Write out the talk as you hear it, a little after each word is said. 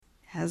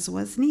as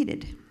was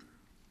needed.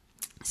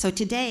 So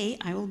today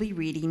I will be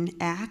reading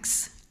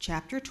Acts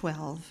chapter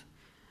 12,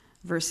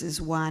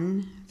 verses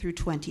 1 through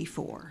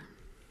 24.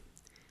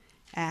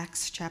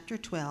 Acts chapter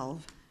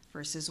 12,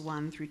 verses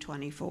 1 through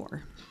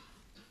 24.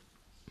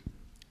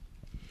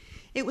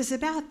 It was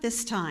about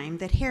this time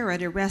that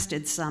Herod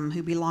arrested some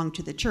who belonged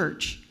to the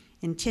church,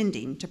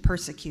 intending to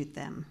persecute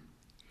them.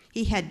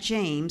 He had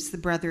James, the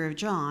brother of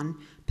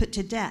John, put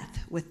to death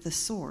with the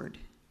sword.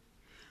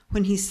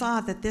 When he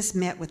saw that this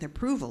met with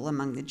approval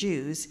among the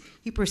Jews,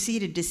 he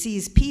proceeded to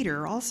seize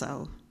Peter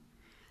also.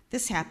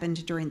 This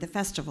happened during the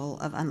festival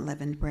of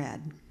unleavened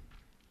bread.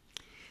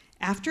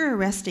 After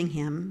arresting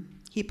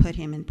him, he put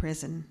him in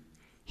prison,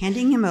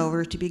 handing him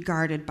over to be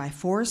guarded by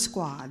 4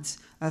 squads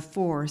of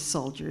 4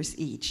 soldiers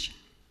each.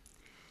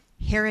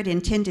 Herod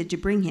intended to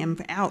bring him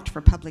out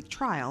for public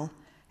trial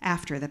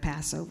after the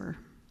Passover.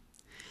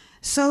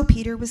 So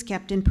Peter was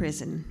kept in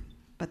prison,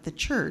 but the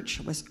church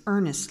was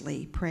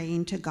earnestly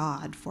praying to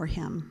God for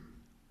him.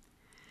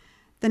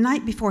 The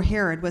night before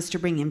Herod was to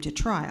bring him to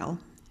trial,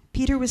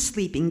 Peter was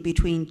sleeping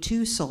between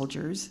 2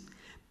 soldiers,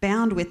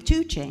 bound with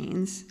 2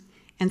 chains,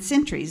 and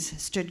sentries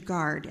stood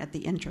guard at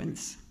the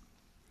entrance.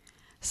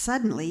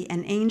 Suddenly,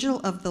 an angel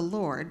of the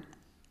Lord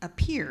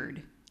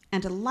appeared,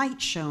 and a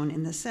light shone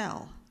in the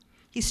cell.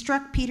 He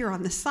struck Peter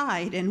on the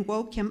side and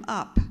woke him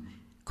up.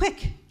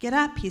 "Quick, get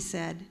up," he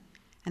said,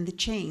 and the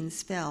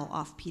chains fell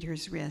off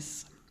Peter's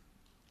wrists.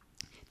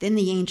 Then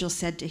the angel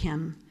said to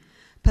him,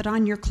 "Put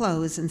on your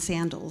clothes and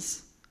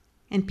sandals."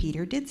 And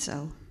Peter did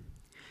so.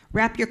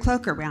 "Wrap your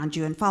cloak around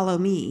you and follow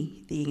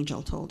me," the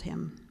angel told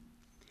him.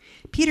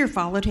 Peter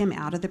followed him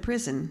out of the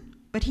prison,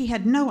 but he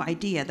had no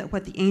idea that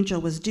what the angel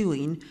was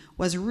doing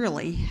was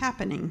really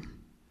happening.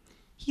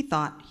 He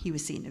thought he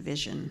was seeing a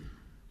vision.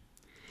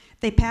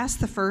 They passed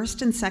the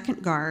first and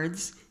second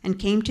guards and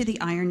came to the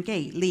iron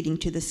gate leading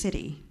to the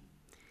city.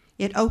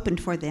 It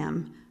opened for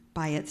them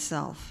by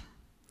itself,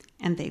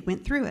 and they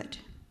went through it.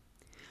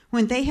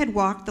 When they had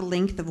walked the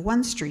length of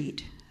one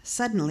street,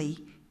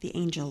 suddenly the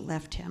angel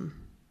left him.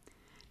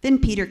 Then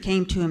Peter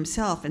came to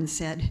himself and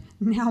said,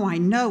 "Now I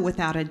know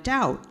without a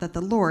doubt that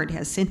the Lord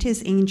has sent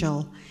his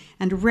angel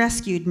and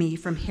rescued me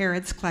from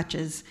Herod's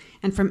clutches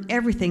and from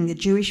everything the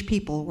Jewish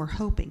people were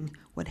hoping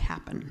would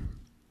happen."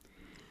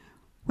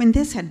 When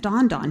this had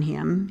dawned on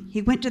him,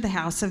 he went to the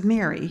house of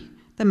Mary,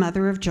 the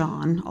mother of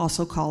John,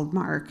 also called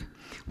Mark,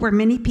 where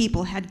many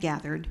people had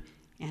gathered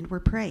and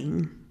were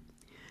praying.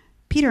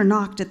 Peter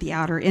knocked at the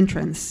outer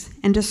entrance,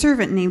 and a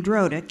servant named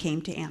Rhoda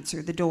came to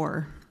answer the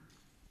door.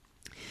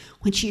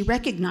 When she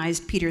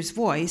recognized Peter's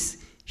voice,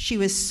 she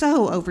was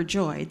so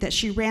overjoyed that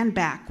she ran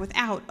back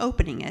without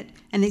opening it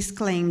and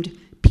exclaimed,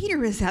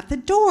 "Peter is at the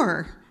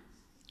door!"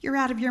 "You're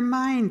out of your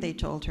mind," they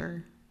told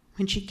her.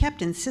 When she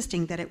kept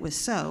insisting that it was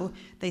so,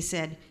 they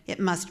said, "It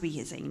must be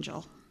his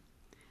angel."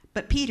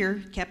 But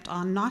Peter kept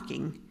on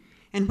knocking,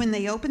 and when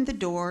they opened the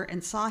door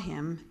and saw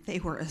him, they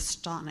were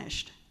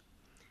astonished.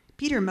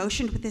 Peter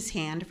motioned with his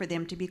hand for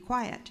them to be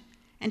quiet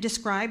and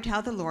described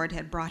how the Lord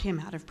had brought him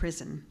out of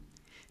prison.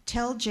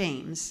 "Tell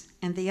James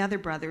and the other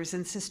brothers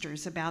and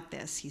sisters about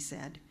this," he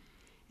said,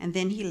 and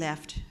then he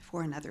left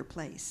for another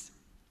place.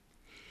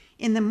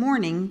 In the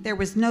morning, there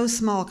was no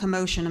small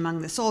commotion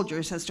among the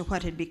soldiers as to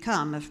what had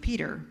become of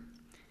Peter.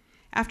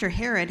 After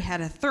Herod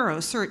had a thorough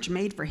search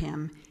made for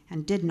him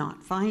and did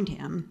not find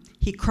him,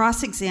 he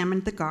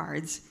cross-examined the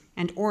guards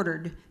and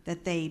ordered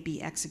that they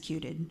be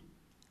executed.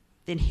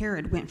 Then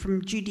Herod went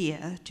from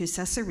Judea to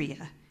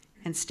Caesarea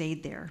and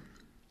stayed there.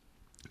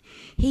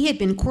 He had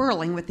been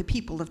quarreling with the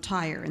people of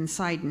Tyre and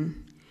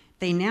Sidon.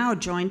 They now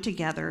joined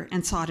together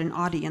and sought an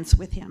audience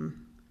with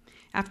him.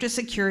 After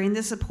securing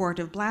the support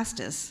of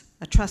Blastus,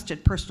 a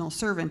trusted personal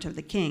servant of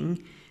the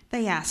king,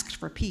 they asked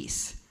for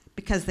peace,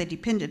 because they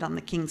depended on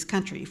the king's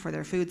country for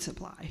their food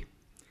supply.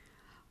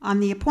 On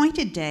the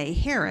appointed day,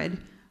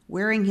 Herod,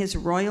 wearing his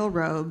royal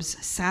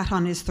robes, sat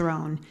on his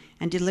throne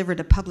and delivered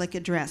a public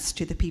address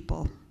to the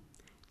people.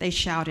 They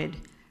shouted,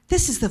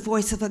 "This is the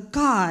voice of a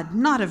god,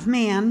 not of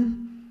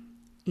man."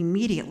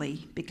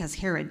 Immediately, because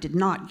Herod did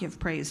not give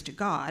praise to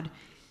God,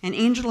 an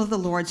angel of the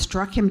Lord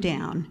struck him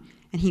down,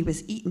 and he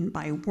was eaten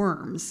by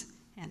worms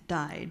and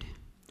died.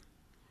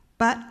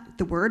 But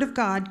the word of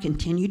God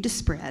continued to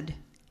spread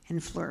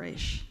and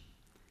flourish.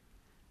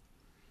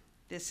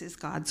 This is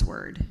God's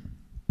word.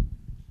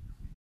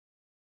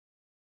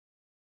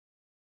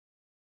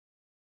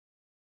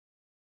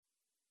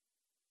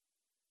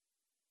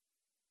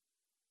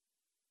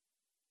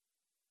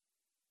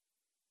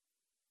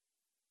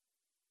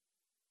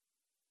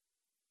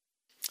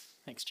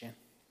 Thanks, Jan.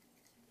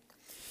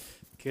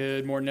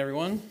 Good morning,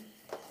 everyone.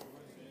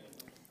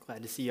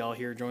 Glad to see you all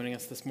here joining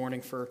us this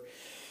morning for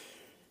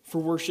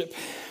worship.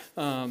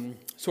 So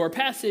our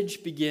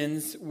passage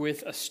begins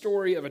with a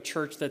story of a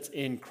church that's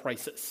in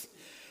crisis.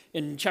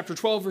 In chapter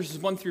 12, verses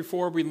 1 through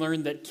 4, we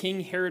learn that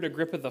King Herod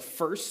Agrippa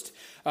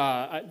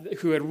I,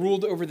 who had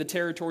ruled over the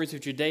territories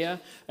of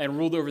Judea and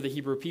ruled over the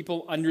Hebrew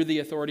people under the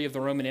authority of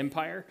the Roman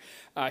Empire,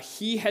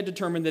 he had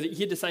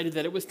decided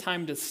that it was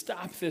time to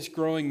stop this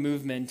growing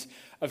movement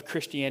of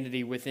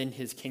Christianity within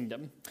his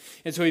kingdom.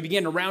 And so he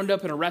began to round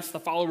up and arrest the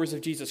followers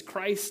of Jesus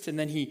Christ, and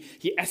then he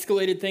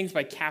escalated things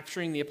by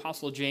capturing the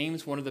Apostle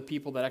James, one of the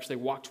people that actually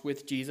walked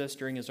with Jesus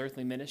during his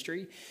earthly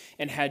ministry,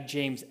 and had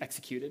James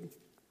executed.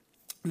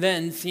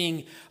 Then,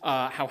 seeing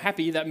how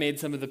happy that made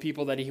some of the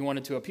people that he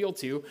wanted to appeal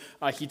to,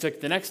 he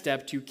took the next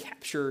step to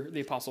capture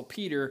the Apostle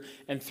Peter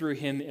and threw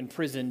him in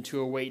prison to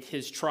await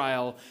his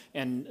trial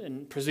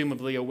and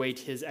presumably await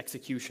his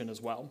execution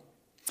as well.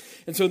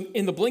 And so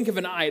in the blink of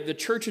an eye, the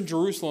church in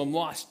Jerusalem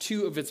lost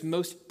two of its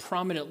most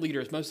prominent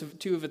leaders,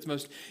 two of its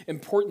most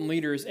important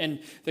leaders, and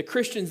the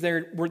Christians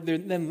there were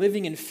then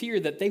living in fear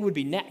that they would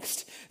be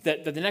next,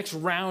 that the next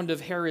round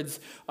of Herod's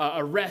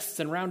arrests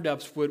and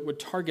roundups would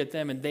target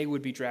them, and they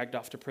would be dragged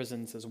off to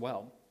prisons as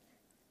well.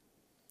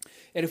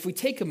 And if we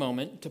take a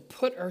moment to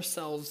put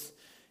ourselves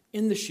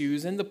in the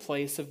shoes, in the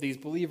place of these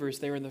believers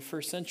there in the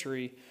first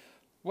century,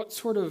 what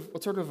sort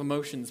of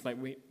emotions might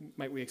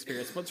we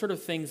experience? What sort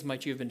of things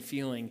might you have been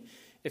feeling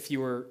if you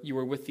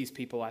were with these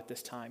people at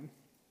this time?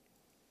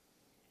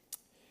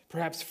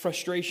 Perhaps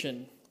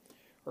frustration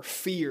or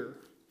fear,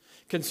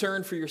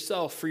 concern for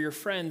yourself, for your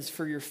friends,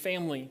 for your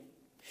family,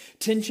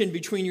 tension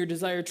between your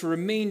desire to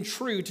remain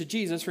true to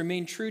Jesus,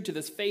 remain true to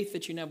this faith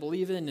that you now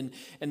believe in,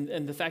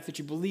 and the fact that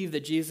you believe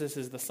that Jesus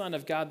is the Son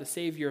of God, the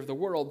Savior of the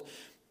world,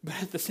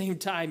 but at the same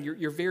time,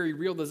 your very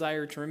real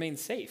desire to remain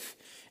safe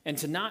and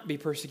to not be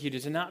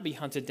persecuted, to not be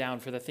hunted down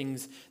for the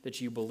things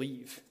that you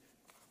believe.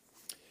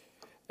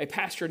 A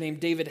pastor named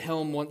David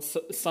Helm once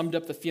summed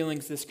up the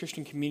feelings this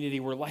Christian community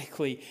were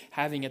likely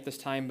having at this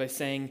time by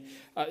saying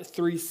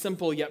three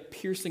simple yet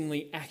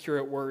piercingly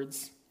accurate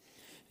words.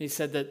 He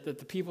said that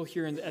the people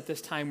here at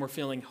this time were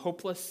feeling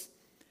hopeless,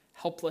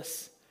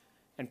 helpless,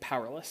 and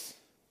powerless.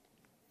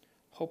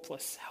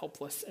 Hopeless,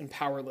 helpless, and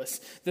powerless.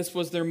 This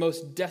was their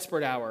most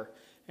desperate hour,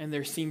 and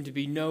there seemed to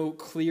be no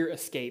clear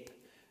escape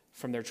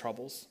from their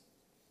troubles.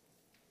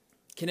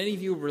 Can any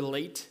of you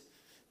relate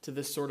to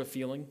this sort of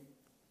feeling?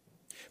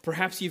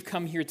 Perhaps you've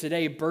come here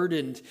today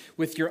burdened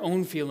with your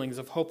own feelings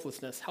of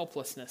hopelessness,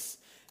 helplessness,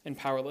 and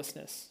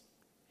powerlessness.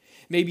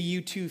 Maybe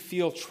you too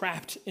feel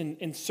trapped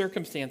in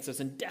circumstances,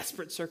 in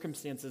desperate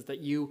circumstances that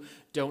you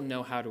don't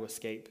know how to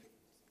escape.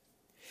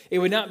 It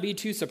would not be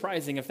too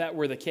surprising if that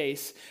were the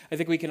case. I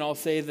think we can all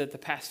say that the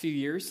past few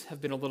years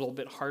have been a little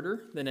bit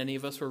harder than any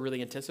of us were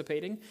really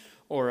anticipating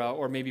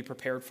or maybe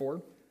prepared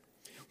for.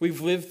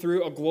 We've lived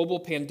through a global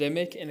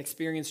pandemic and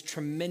experienced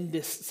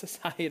tremendous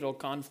societal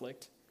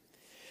conflict.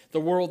 The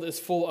world is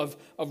full of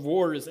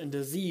wars and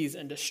disease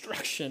and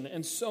destruction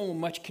and so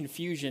much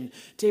confusion.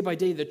 Day by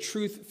day, the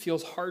truth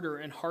feels harder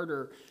and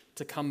harder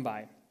to come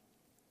by.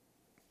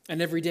 And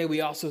every day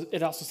it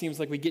also seems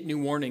like we get new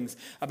warnings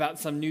about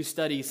some new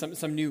study,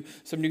 some new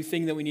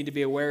thing that we need to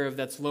be aware of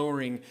that's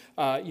lowering,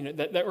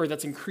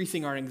 that's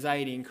increasing our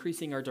anxiety,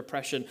 increasing our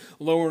depression,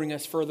 lowering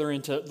us further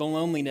into the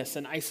loneliness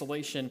and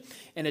isolation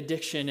and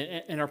addiction,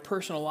 and our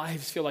personal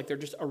lives feel like they're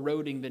just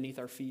eroding beneath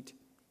our feet.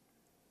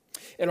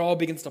 It all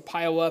begins to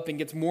pile up and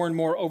gets more and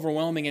more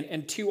overwhelming,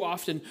 and too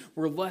often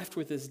we're left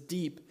with this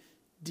deep,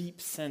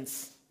 deep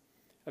sense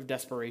of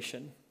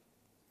desperation.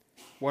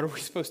 What are we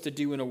supposed to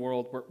do in a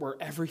world where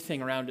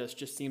everything around us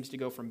just seems to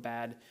go from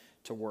bad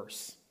to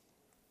worse?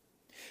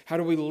 How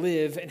do we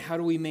live and how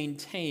do we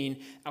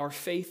maintain our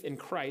faith in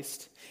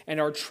Christ and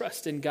our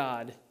trust in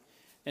God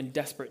in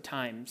desperate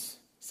times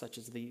such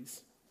as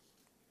these?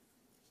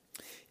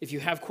 If you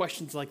have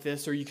questions like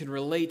this, or you can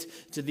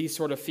relate to these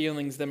sort of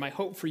feelings, then my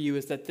hope for you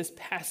is that this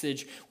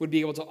passage would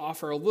be able to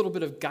offer a little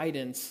bit of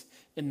guidance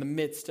in the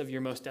midst of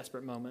your most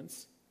desperate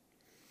moments.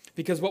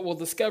 Because what we'll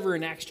discover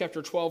in Acts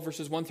chapter 12,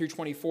 verses 1 through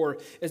 24,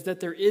 is that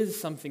there is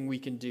something we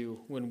can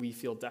do when we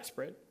feel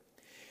desperate.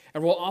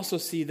 And we'll also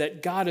see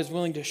that God is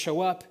willing to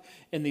show up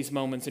in these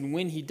moments, and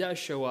when he does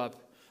show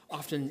up,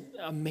 often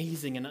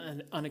amazing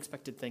and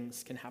unexpected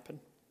things can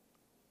happen.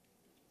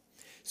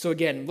 So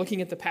again,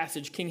 looking at the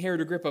passage, King Herod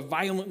Agrippa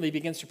violently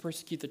begins to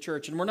persecute the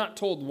church, and we're not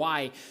told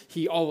why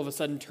he all of a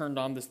sudden turned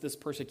on this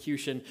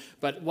persecution,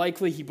 but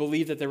likely he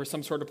believed that there was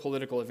some sort of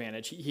political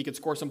advantage. He could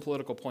score some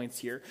political points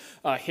here.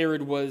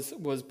 Herod was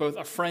both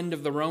a friend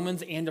of the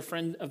Romans and a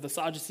friend of the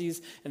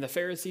Sadducees and the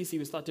Pharisees. He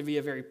was thought to be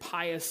a very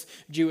pious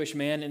Jewish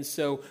man, and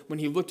so when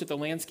he looked at the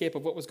landscape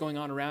of what was going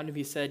on around him,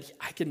 he said,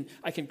 I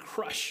can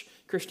crush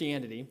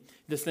Christianity,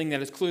 this thing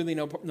that is clearly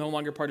no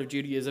longer part of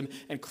Judaism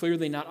and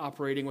clearly not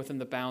operating within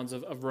the bounds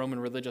of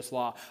Roman religious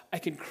law. I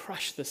can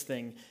crush this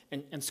thing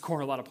and score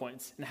a lot of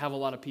points and have a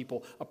lot of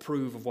people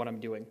approve of what I'm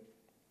doing.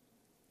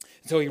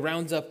 So he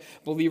rounds up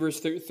believers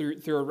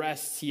through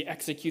arrests. He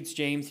executes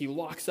James. He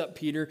locks up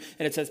Peter.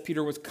 And it says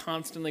Peter was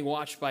constantly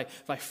watched by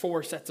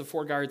 4 sets of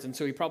 4 guards. And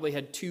so he probably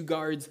had 2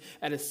 guards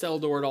at his cell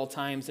door at all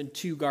times and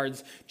 2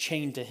 guards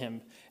chained to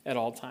him at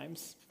all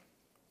times.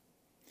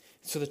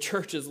 So the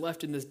church is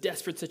left in this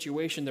desperate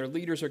situation. Their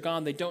leaders are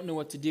gone. They don't know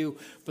what to do.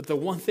 But the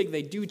one thing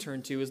they do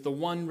turn to is the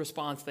one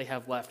response they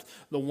have left,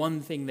 the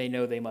one thing they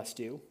know they must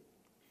do.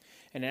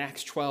 And in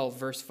Acts 12,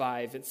 verse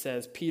 5, it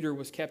says, Peter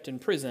was kept in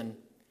prison,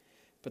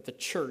 but the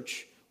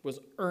church was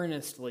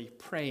earnestly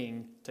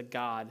praying to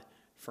God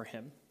for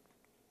him.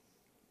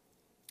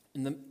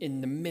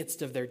 In the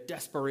midst of their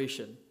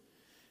desperation,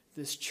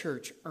 this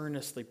church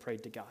earnestly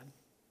prayed to God.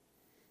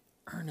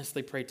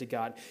 Earnestly prayed to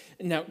God.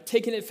 Now,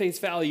 taken at face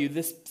value,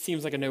 this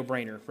seems like a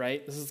no-brainer,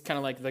 right? This is kind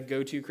of like the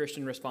go-to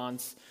Christian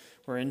response.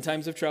 We're in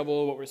times of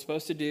trouble. What we're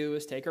supposed to do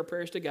is take our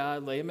prayers to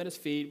God, lay them at his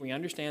feet. We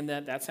understand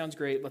that. That sounds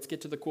great. Let's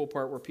get to the cool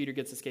part where Peter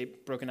gets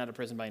broken out of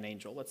prison by an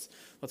angel.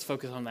 Let's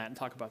focus on that and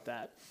talk about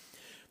that.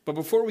 But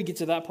before we get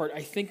to that part,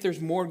 I think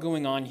there's more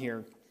going on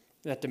here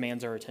that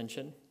demands our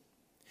attention.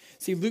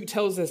 See, Luke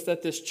tells us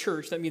that this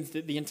church, that means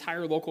that the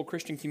entire local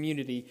Christian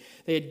community,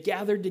 they had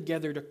gathered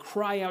together to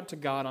cry out to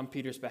God on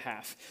Peter's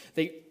behalf.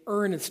 They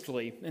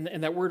earnestly,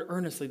 and that word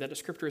earnestly, that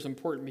descriptor is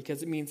important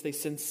because it means they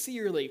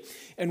sincerely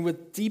and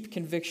with deep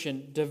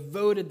conviction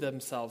devoted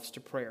themselves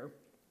to prayer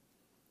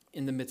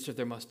in the midst of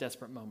their most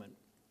desperate moment.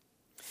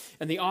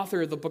 And the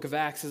author of the book of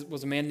Acts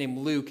was a man named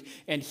Luke,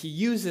 and he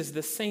uses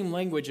the same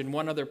language in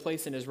one other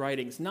place in his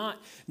writings, not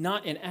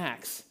in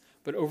Acts,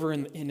 but over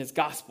in his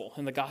gospel,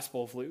 in the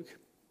Gospel of Luke.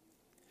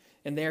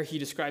 And there he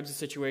describes a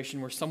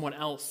situation where someone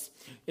else,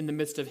 in the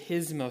midst of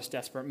his most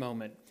desperate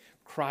moment,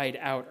 cried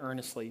out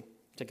earnestly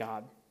to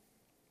God.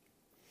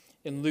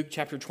 In Luke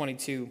chapter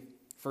 22,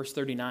 verse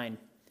 39,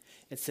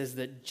 it says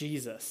that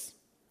Jesus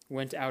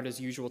went out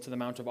as usual to the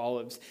Mount of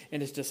Olives,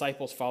 and his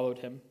disciples followed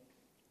him.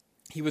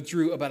 He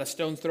withdrew about a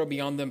stone's throw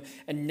beyond them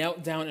and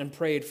knelt down and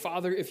prayed,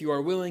 Father, if you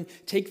are willing,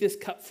 take this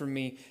cup from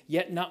me,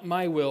 yet not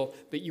my will,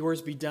 but yours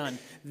be done.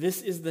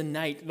 This is the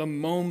night, the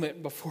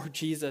moment before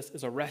Jesus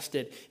is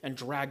arrested and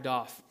dragged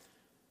off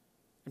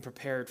and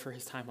prepared for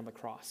his time on the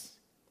cross.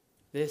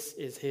 This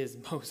is his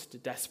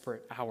most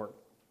desperate hour.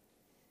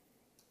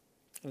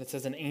 And it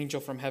says an angel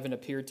from heaven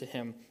appeared to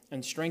him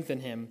and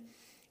strengthened him,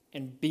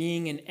 and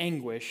being in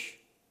anguish,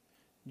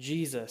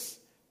 Jesus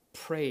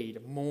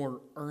prayed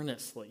more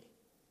earnestly,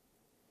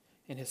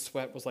 and his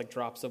sweat was like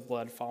drops of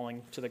blood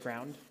falling to the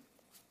ground.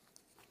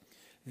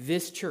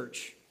 This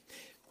church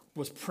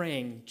was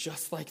praying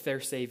just like their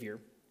Savior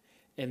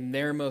in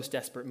their most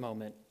desperate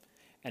moment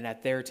and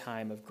at their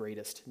time of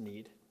greatest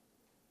need.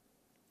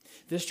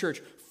 This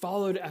church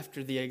followed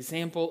after the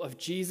example of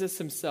Jesus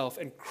himself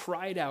and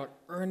cried out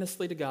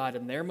earnestly to God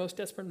in their most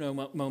desperate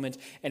moment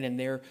and in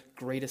their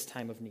greatest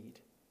time of need.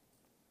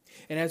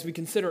 And as we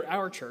consider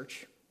our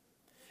church,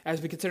 as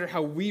we consider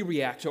how we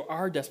react to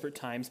our desperate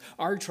times,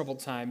 our troubled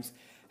times,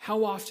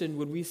 how often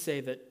would we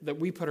say that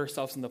we put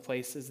ourselves in the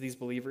place as these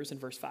believers in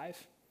verse 5?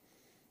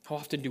 How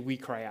often do we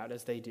cry out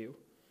as they do,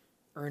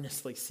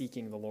 earnestly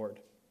seeking the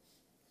Lord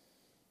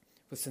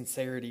with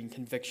sincerity and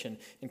conviction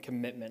and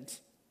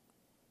commitment?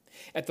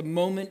 At the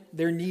moment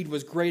their need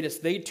was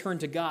greatest, they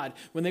turned to God.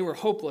 When they were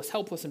hopeless,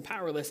 helpless, and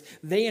powerless,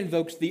 they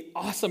invoked the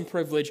awesome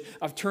privilege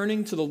of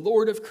turning to the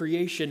Lord of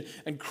creation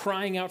and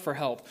crying out for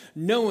help,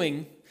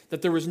 knowing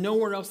that there was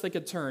nowhere else they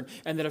could turn,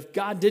 and that if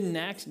God didn't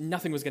act,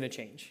 nothing was going to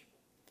change.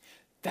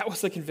 That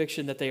was the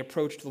conviction that they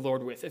approached the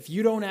Lord with. If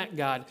you don't act,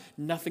 God,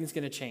 nothing's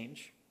going to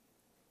change.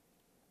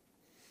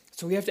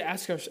 So we have to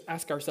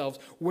ask ourselves,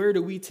 where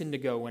do we tend to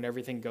go when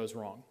everything goes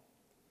wrong?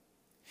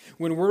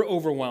 When we're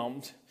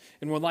overwhelmed,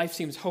 and when life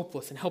seems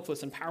hopeless and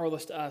helpless and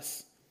powerless to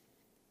us,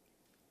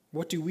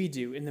 what do we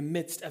do in the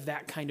midst of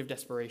that kind of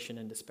desperation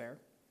and despair?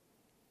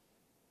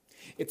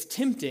 It's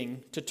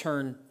tempting to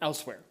turn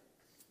elsewhere,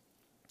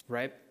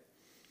 right?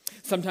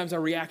 Sometimes our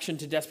reaction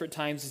to desperate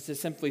times is to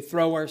simply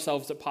throw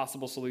ourselves at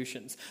possible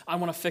solutions. I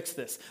want to fix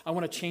this. I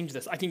want to change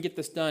this. I can get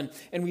this done.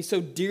 And we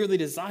so dearly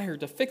desire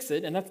to fix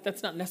it, and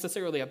that's not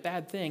necessarily a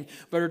bad thing,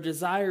 but our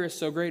desire is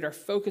so great, our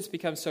focus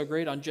becomes so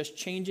great on just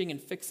changing and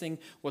fixing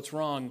what's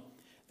wrong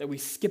that we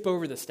skip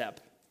over the step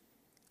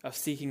of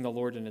seeking the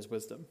Lord in his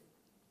wisdom,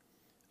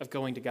 of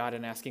going to God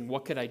and asking,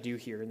 what could I do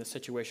here in this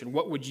situation?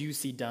 What would you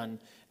see done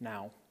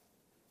now?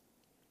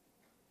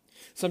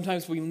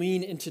 Sometimes we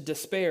lean into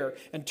despair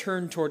and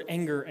turn toward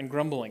anger and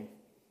grumbling.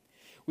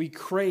 We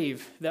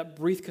crave that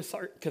brief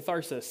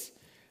catharsis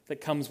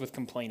that comes with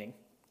complaining.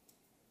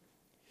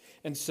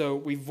 And so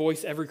we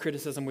voice every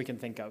criticism we can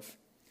think of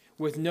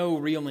with no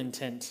real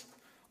intent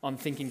on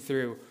thinking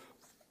through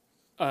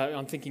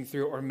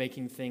or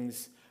making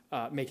things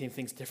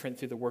different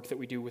through the work that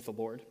we do with the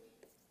Lord.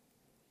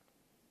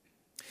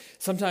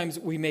 Sometimes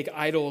we make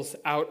idols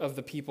out of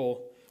the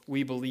people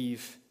we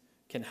believe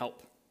can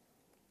help.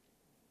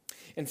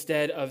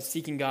 Instead of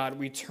seeking God,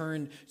 we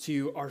turn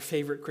to our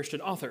favorite Christian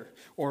author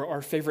or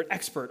our favorite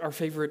expert, our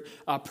favorite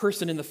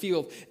person in the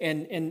field.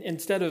 And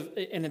instead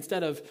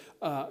of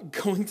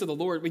going to the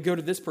Lord, we go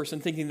to this person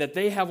thinking that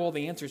they have all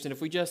the answers. And if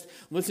we just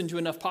listen to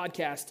enough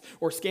podcasts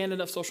or scan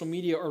enough social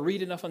media or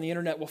read enough on the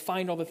internet, we'll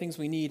find all the things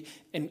we need.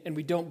 And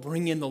we don't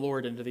bring in the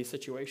Lord into these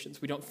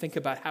situations. We don't think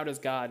about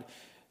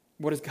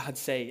what does God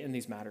say in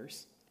these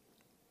matters.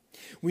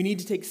 We need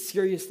to take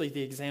seriously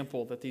the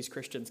example that these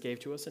Christians gave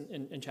to us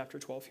in chapter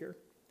 12 here.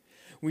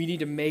 We need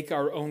to make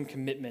our own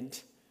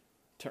commitment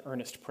to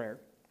earnest prayer.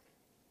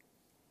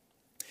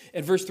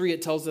 In verse 3,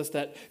 it tells us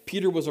that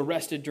Peter was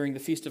arrested during the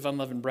Feast of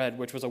Unleavened Bread,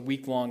 which was a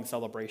week-long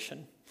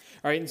celebration.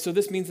 All right, and so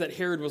this means that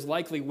Herod was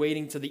likely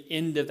waiting to the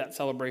end of that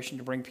celebration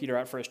to bring Peter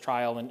out for his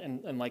trial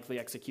and likely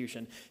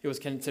execution. It was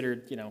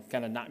considered,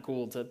 kind of not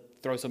cool to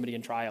throw somebody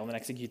in trial and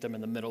execute them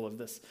in the middle of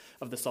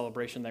the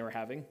celebration they were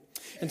having.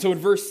 And so in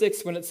verse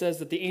 6, when it says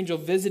that the angel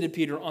visited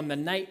Peter on the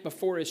night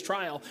before his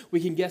trial,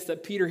 we can guess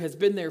that Peter has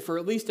been there for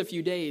at least a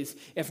few days,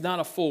 if not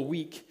a full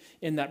week,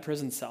 in that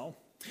prison cell.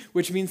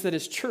 Which means that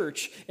his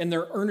church, in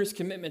their earnest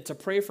commitment to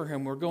pray for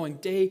him, were going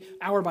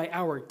hour by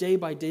hour, day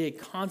by day,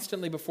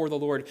 constantly before the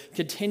Lord,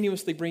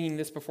 continuously bringing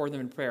this before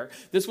them in prayer.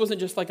 This wasn't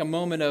just like a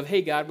moment of,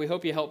 hey, God, we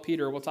hope you help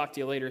Peter. We'll talk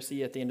to you later. See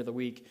you at the end of the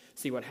week.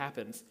 See what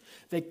happens.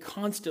 They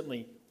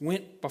constantly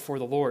went before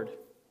the Lord,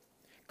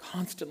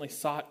 constantly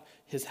sought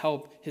his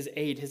help, his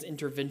aid, his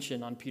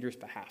intervention on Peter's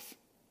behalf.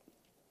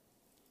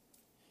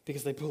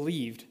 Because they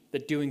believed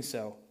that doing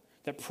so,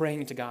 that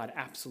praying to God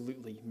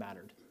absolutely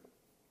mattered.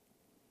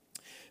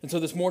 And so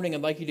this morning,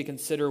 I'd like you to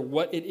consider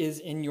what it is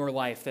in your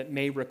life that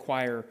may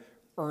require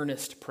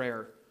earnest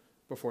prayer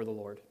before the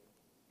Lord.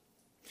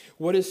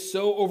 What is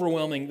so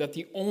overwhelming that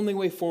the only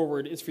way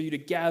forward is for you to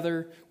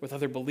gather with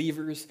other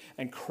believers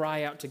and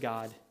cry out to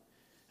God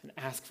and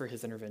ask for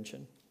his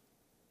intervention.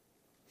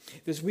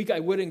 This week, I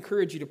would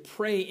encourage you to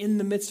pray in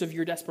the midst of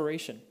your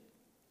desperation.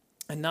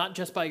 And not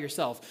just by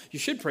yourself. You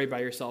should pray by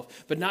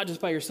yourself, but not just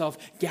by yourself.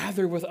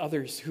 Gather with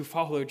others who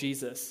follow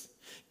Jesus.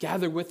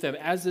 Gather with them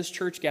as this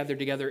church gathered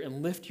together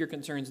and lift your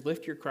concerns,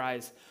 lift your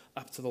cries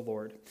up to the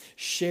Lord.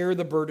 Share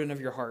the burden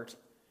of your heart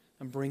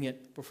and bring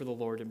it before the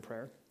Lord in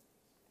prayer.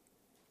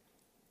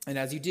 And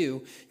as you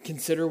do,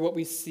 consider what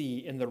we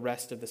see in the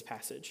rest of this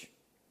passage.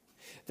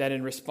 That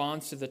in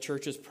response to the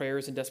church's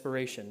prayers and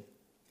desperation,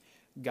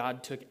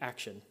 God took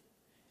action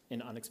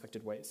in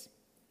unexpected ways.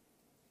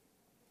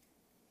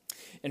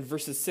 In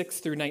verses 6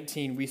 through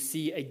 19, we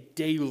see a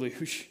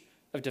deluge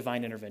of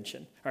divine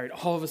intervention. All right,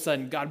 all of a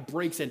sudden, God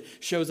breaks in,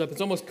 shows up. It's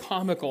almost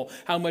comical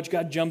how much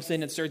God jumps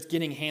in and starts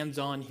getting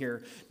hands-on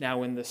here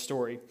now in this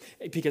story,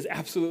 because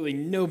absolutely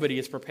nobody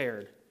is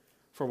prepared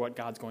for what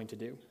God's going to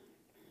do.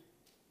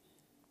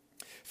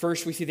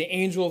 First, we see the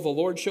angel of the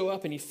Lord show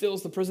up, and he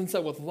fills the prison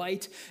cell with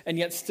light, and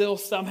yet still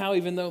somehow,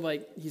 even though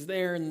he's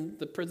there and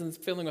the prison's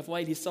filling with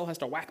light, he still has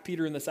to whack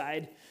Peter in the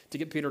side to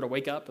get Peter to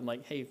wake up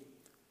and hey,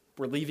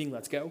 we're leaving,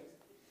 let's go.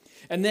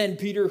 And then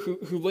Peter,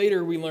 who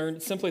later we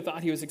learned simply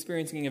thought he was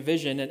experiencing a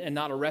vision and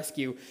not a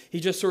rescue, he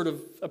just sort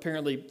of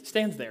apparently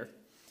stands there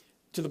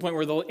to the point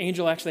where the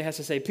angel actually has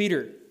to say,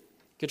 Peter,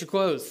 get your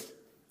clothes,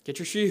 get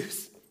your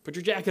shoes, put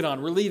your jacket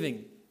on, we're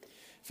leaving.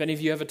 If any of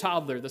you have a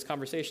toddler, this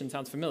conversation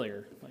sounds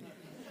familiar.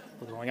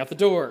 We're going out the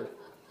door.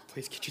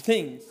 Please get your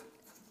things.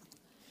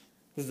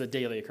 This is a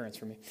daily occurrence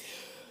for me.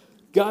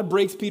 God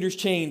breaks Peter's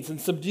chains and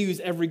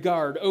subdues every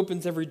guard,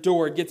 opens every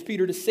door, gets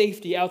Peter to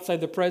safety outside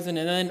the prison,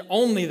 and then,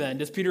 only then,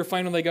 does Peter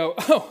finally go,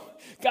 oh,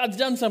 God's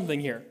done something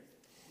here.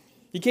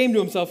 He came to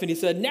himself and he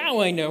said, now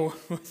I know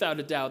without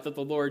a doubt that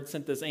the Lord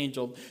sent this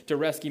angel to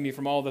rescue me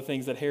from all the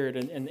things that Herod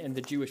and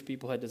the Jewish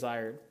people had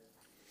desired.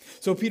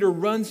 So Peter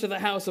runs to the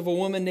house of a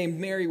woman named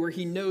Mary where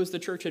he knows the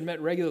church had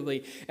met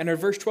regularly. And in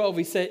verse 12,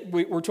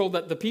 we're told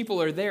that the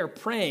people are there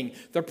praying.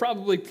 They're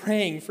probably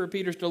praying for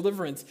Peter's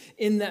deliverance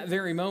in that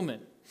very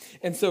moment.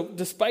 And so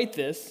despite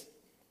this,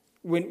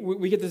 when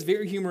we get this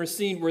very humorous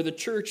scene where the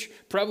church,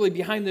 probably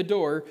behind the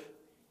door,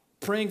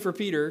 praying for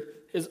Peter,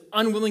 is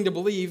unwilling to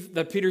believe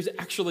that Peter's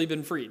actually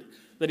been freed,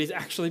 that he's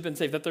actually been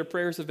saved, that their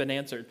prayers have been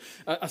answered.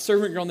 A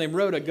servant girl named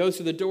Rhoda goes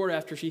to the door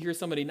after she hears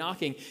somebody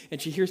knocking,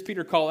 and she hears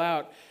Peter call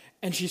out,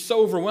 and she's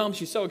so overwhelmed,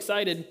 she's so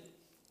excited,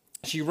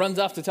 she runs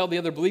off to tell the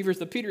other believers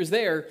that Peter's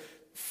there,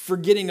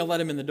 forgetting to let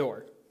him in the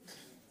door.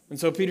 And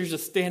so Peter's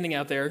just standing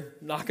out there,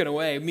 knocking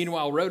away.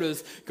 Meanwhile,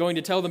 Rhoda's going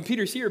to tell them,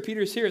 Peter's here.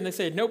 And they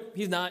say, nope,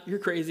 he's not. You're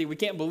crazy. We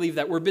can't believe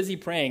that. We're busy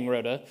praying,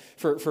 Rhoda,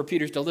 for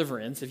Peter's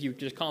deliverance. If you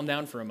just calm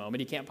down for a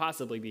moment, he can't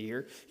possibly be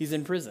here. He's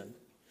in prison.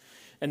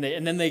 And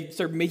then they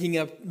start making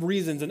up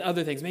reasons and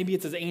other things. Maybe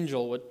it's his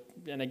angel,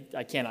 and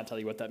I cannot tell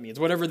you what that means.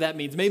 Whatever that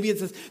means. Maybe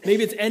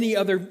it's any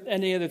other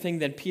thing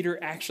than Peter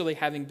actually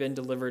having been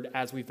delivered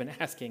as we've been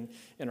asking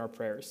in our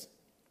prayers.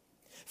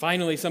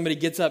 Finally, somebody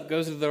gets up,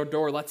 goes to the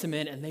door, lets him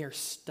in, and they are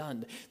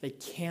stunned. They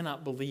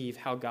cannot believe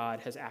how God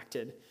has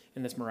acted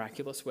in this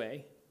miraculous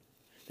way.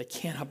 They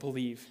cannot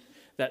believe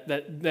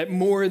that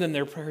more than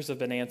their prayers have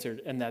been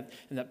answered and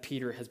that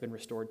Peter has been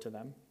restored to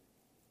them.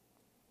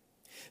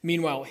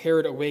 Meanwhile,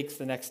 Herod awakes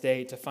the next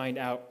day to find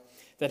out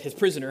that his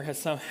prisoner has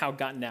somehow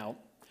gotten out.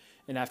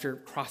 And after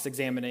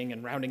cross-examining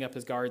and rounding up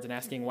his guards and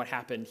asking what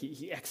happened,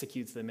 he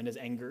executes them in his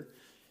anger.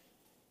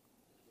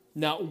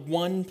 Not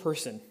one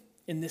person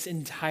in this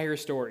entire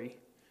story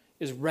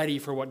is ready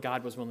for what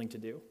God was willing to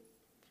do.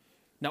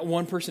 Not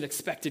one person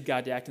expected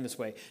God to act in this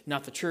way.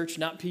 Not the church,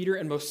 not Peter,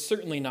 and most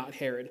certainly not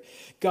Herod.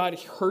 God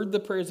heard the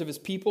prayers of his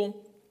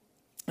people,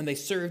 And they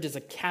served as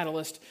a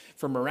catalyst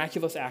for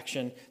miraculous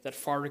action that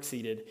far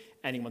exceeded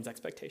anyone's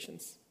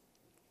expectations.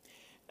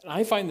 And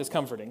I find this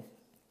comforting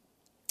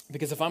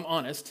because if I'm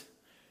honest,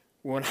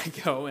 when I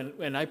go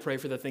and I pray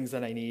for the things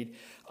that I need,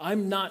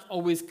 I'm not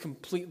always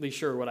completely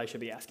sure what I should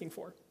be asking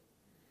for.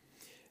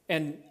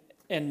 And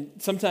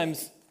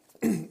sometimes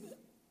I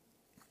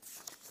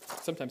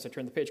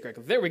turn the page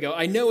correctly. There we go.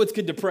 I know it's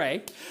good to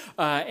pray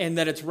and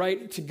that it's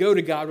right to go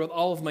to God with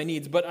all of my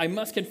needs, but I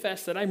must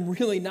confess that I'm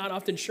really not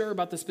often sure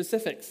about the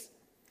specifics.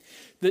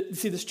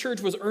 See, this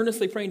church was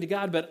earnestly praying to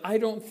God, but I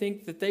don't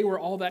think that they were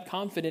all that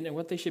confident in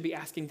what they should be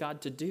asking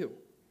God to do.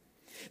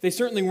 They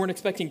certainly weren't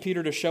expecting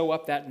Peter to show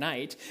up that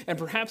night, and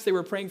perhaps they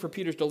were praying for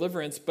Peter's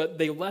deliverance, but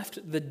they left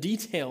the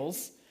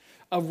details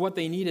of what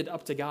they needed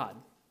up to God.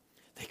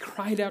 They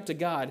cried out to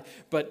God,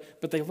 but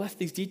they left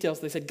these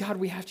details. They said, God,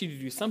 we have you to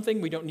do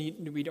something. We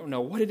don't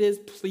know what it is.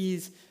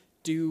 Please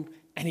do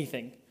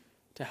anything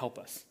to help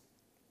us.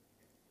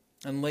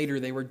 And later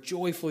they were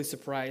joyfully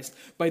surprised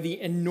by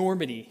the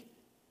enormity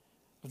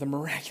of the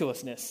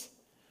miraculousness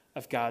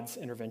of God's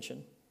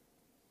intervention.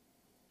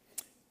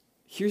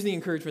 Here's the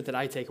encouragement that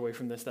I take away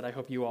from this that I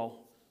hope you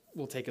all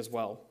will take as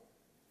well.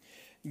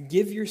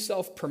 Give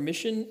yourself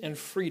permission and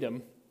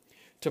freedom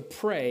to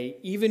pray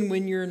even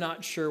when you're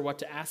not sure what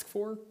to ask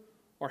for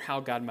or how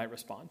God might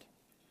respond.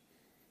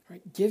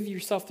 Right? Give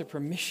yourself the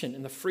permission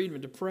and the freedom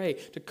to pray,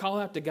 to call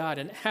out to God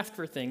and ask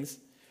for things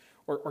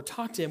or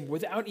talk to him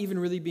without even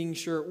really being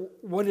sure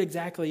what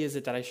exactly is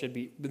it that I should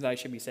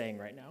be saying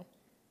right now.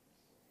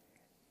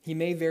 He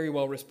may very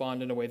well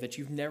respond in a way that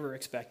you've never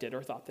expected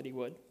or thought that he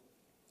would.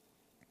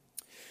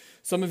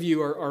 Some of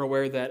you are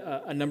aware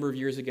that a number of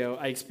years ago,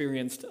 I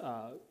experienced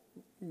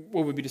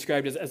what would be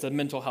described as a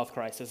mental health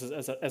crisis,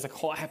 as a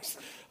collapse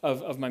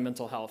of my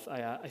mental health.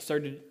 I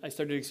started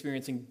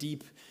experiencing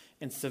deep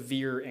and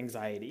severe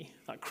anxiety,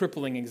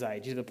 crippling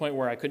anxiety, to the point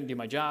where I couldn't do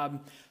my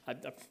job, I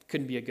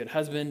couldn't be a good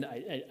husband.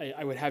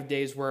 I would have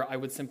days where I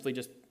would simply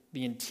just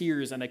be in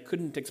tears, and I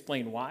couldn't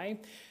explain why,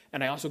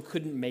 and I also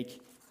couldn't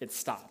make it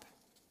stop.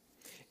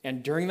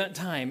 And during that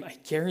time, I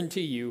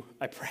guarantee you,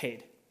 I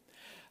prayed.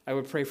 I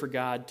would pray for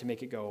God to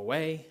make it go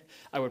away.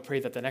 I would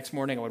pray that the next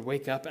morning I would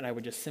wake up and I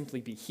would just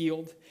simply be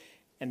healed.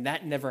 And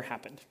that never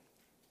happened.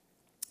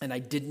 And I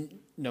didn't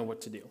know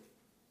what to do.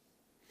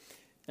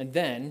 And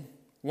then,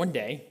 one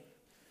day,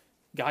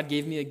 God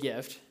gave me a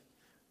gift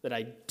that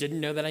I didn't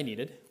know that I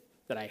needed,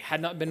 that I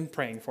had not been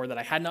praying for, that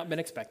I had not been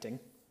expecting.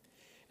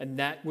 And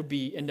that would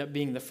end up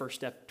being the first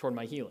step toward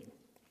my healing.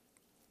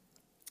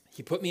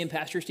 He put me in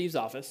Pastor Steve's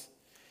office.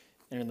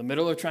 And in the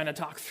middle of trying to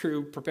talk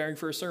through preparing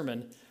for a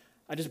sermon,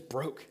 I just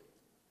broke.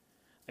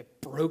 I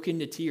broke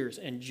into tears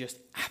and just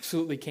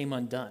absolutely came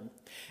undone.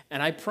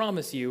 And I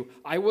promise you,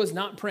 I was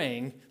not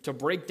praying to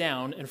break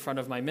down in front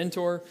of my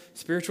mentor,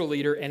 spiritual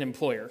leader, and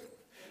employer.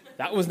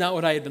 That was not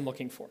what I had been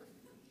looking for.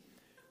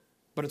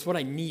 But it's what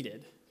I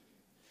needed.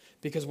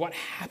 Because what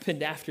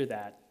happened after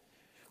that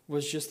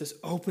was just this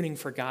opening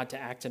for God to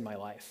act in my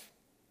life.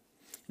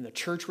 And the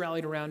church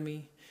rallied around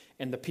me.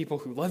 And the people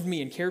who loved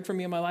me and cared for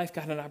me in my life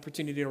got an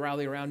opportunity to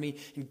rally around me.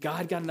 And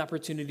God got an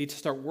opportunity to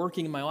start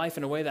working in my life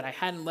in a way that I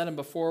hadn't let him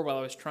before while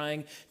I was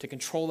trying to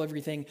control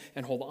everything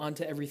and hold on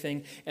to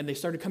everything. And they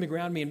started coming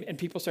around me, and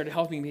people started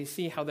helping me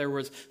see how there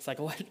was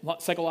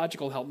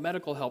psychological help,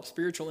 medical help,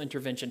 spiritual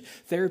intervention,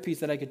 therapies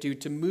that I could do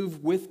to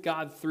move with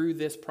God through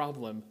this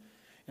problem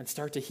and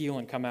start to heal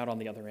and come out on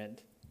the other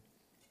end.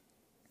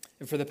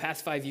 And for the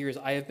past 5 years,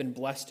 I have been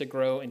blessed to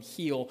grow and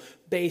heal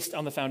based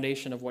on the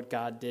foundation of what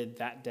God did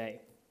that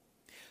day.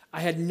 I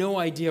had no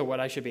idea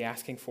what I should be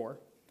asking for,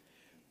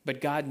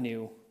 but God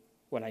knew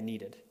what I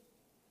needed.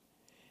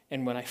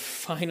 And when I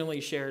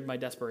finally shared my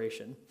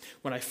desperation,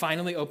 when I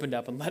finally opened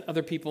up and let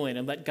other people in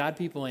and let God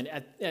people in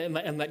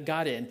and let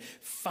God in,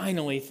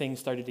 finally things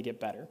started to get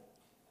better.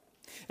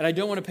 And I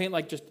don't want to paint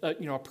like just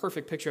a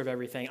perfect picture of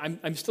everything.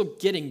 I'm still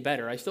getting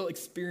better. I still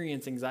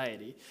experience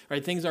anxiety.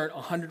 Right? Things aren't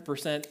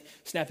 100%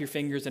 snap your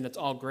fingers and it's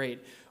all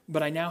great.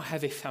 But I now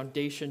have a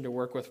foundation to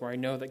work with where I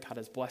know that God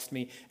has blessed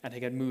me and I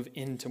can move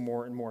into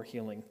more and more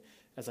healing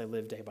as I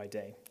live day by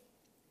day.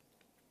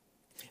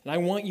 And I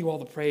want you all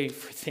to pray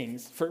for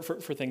things,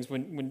 for things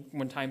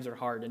when times are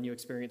hard and you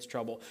experience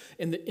trouble.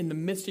 In the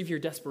midst of your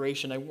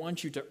desperation, I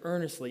want you to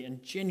earnestly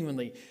and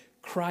genuinely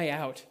cry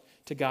out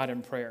to God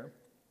in prayer.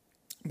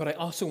 But I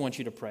also want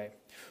you to pray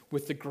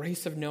with the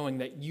grace of knowing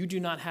that you do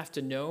not have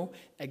to know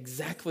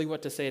exactly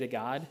what to say to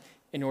God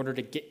in order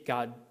to get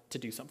God to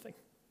do something.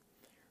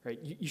 Right?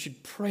 You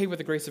should pray with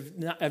the grace of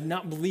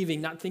not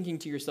believing, not thinking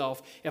to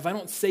yourself, if I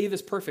don't say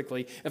this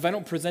perfectly, if I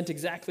don't present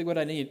exactly what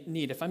I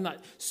need, if I'm not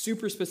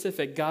super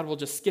specific, God will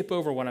just skip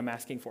over what I'm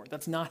asking for.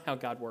 That's not how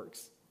God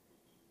works.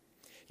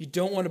 You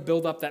don't want to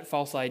build up that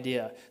false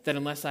idea that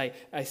unless I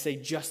say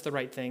just the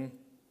right thing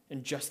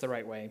in just the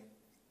right way,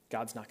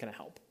 God's not going to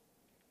help.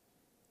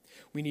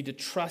 We need to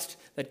trust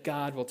that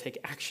God will take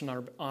action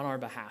on our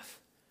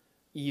behalf,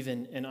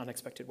 even in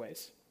unexpected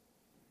ways.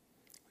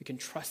 We can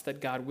trust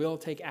that God will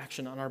take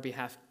action on our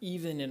behalf,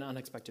 even in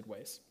unexpected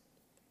ways.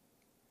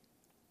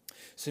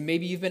 So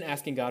maybe you've been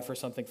asking God for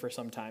something for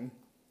some time,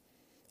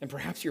 And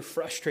perhaps you're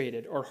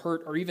frustrated or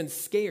hurt or even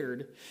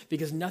scared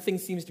because nothing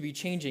seems to be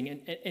changing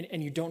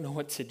and you don't know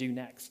what to do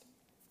next.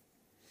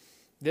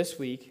 This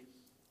week,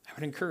 I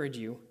would encourage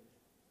you,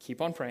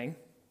 keep on praying,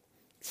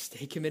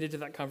 stay committed to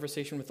that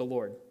conversation with the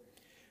Lord,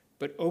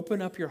 but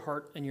open up your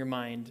heart and your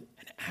mind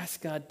and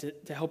ask God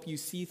to help you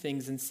see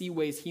things and see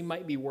ways he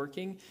might be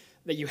working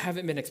that you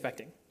haven't been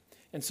expecting.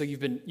 And so you've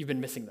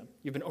been missing them.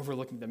 You've been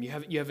overlooking them.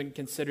 You haven't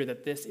considered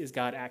that this is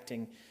God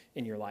acting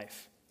in your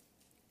life.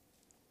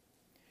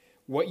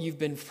 What you've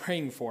been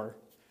praying for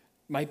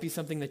might be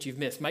something that you've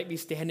missed, might be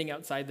standing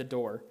outside the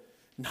door,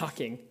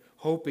 knocking,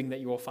 hoping that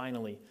you will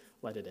finally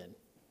let it in.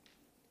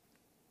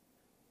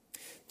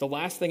 The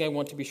last thing I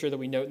want to be sure that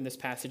we note in this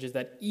passage is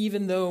that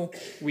even though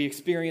we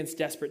experience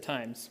desperate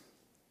times,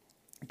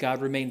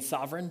 God remains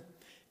sovereign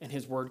and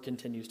his word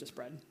continues to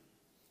spread.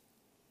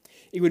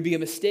 It would be a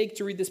mistake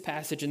to read this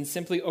passage and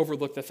simply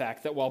overlook the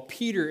fact that while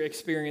Peter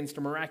experienced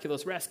a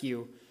miraculous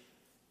rescue,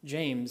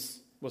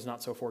 James was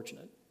not so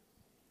fortunate.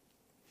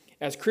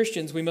 As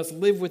Christians, we must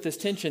live with this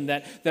tension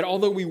that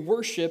although we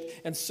worship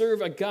and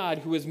serve a God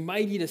who is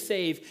mighty to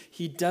save,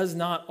 he does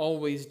not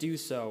always do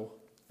so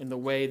in the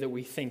way that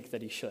we think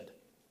that he should.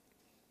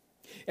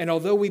 And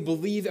although we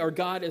believe our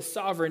God is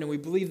sovereign and we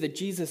believe that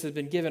Jesus has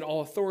been given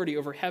all authority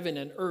over heaven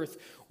and earth,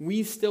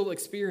 we still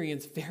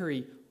experience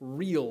very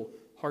real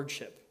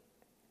hardship.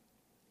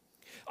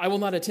 I will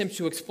not attempt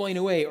to explain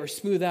away or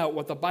smooth out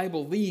what the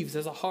Bible leaves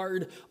as a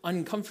hard,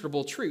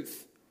 uncomfortable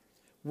truth.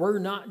 We're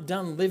not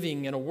done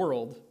living in a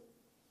world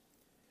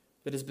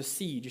that is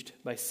besieged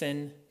by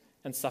sin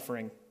and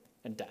suffering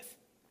and death.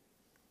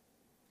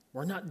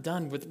 We're not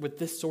done with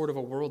this sort of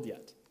a world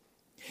yet.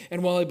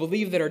 And while I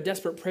believe that our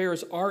desperate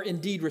prayers are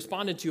indeed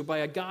responded to by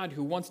a God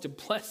who wants to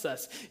bless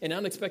us in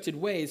unexpected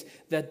ways,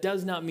 that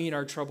does not mean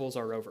our troubles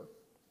are over.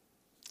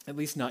 At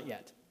least not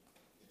yet.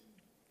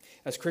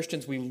 As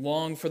Christians, we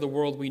long for the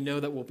world we know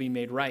that will be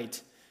made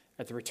right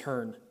at the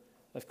return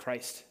of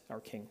Christ, our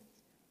King.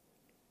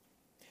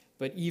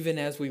 But even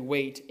as we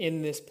wait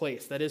in this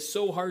place that is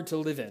so hard to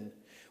live in,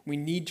 we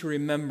need to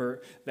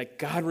remember that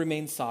God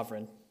remains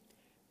sovereign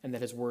and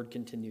that his word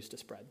continues to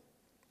spread.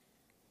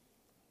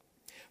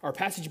 Our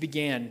passage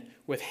began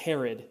with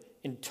Herod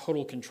in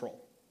total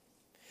control.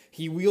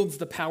 He wields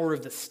the power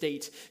of the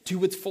state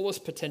to its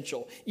fullest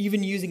potential,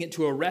 even using it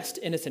to arrest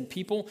innocent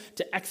people,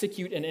 to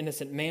execute an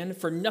innocent man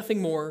for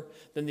nothing more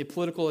than the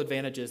political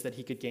advantages that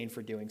he could gain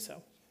for doing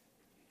so.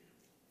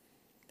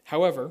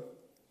 However,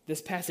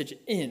 this passage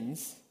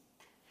ends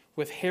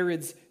with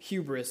Herod's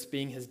hubris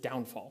being his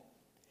downfall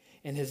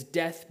and his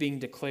death being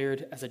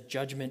declared as a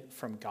judgment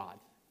from God.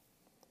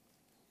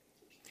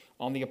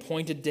 On the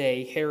appointed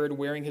day, Herod,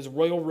 wearing his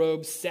royal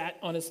robes, sat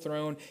on his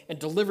throne and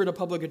delivered a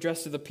public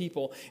address to the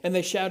people. And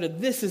they shouted,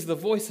 "This is the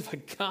voice of a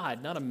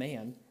God, not a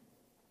man."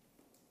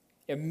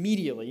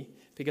 Immediately,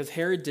 because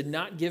Herod did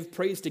not give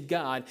praise to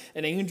God,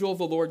 an angel of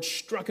the Lord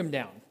struck him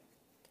down,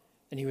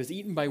 and he was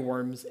eaten by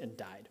worms and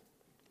died.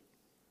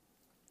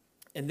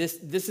 And this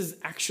is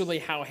actually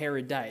how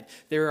Herod died.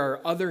 There are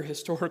other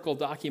historical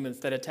documents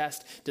that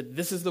attest to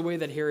this is the way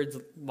that Herod's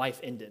life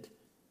ended.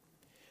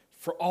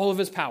 For all of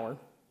his power,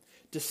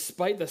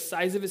 despite the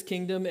size of his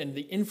kingdom and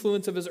the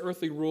influence of his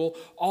earthly rule,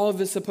 all of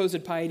his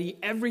supposed piety,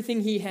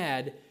 everything he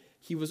had,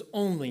 he was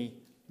only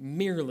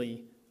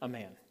merely a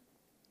man.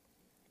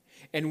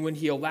 And when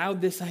he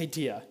allowed this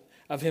idea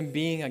of him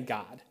being a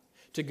god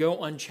to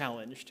go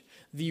unchallenged,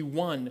 the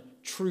one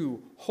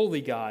true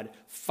holy God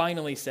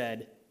finally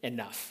said,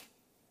 "Enough."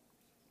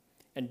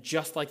 And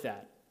just like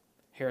that,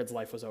 Herod's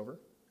life was over.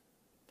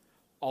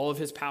 All of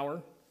his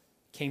power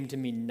came to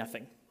mean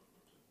nothing.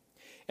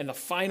 In the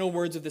final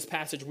words of this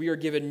passage, we are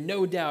given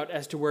no doubt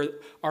as to where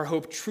our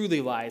hope truly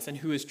lies and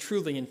who is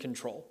truly in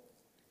control.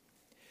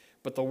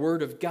 But the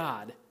word of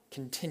God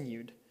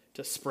continued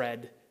to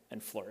spread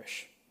and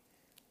flourish.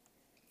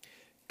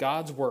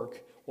 God's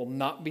work will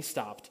not be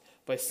stopped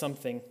by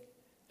something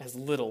as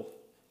little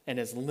and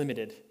as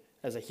limited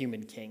as a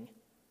human king.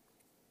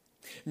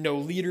 No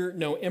leader,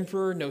 no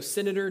emperor, no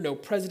senator, no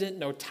president,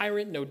 no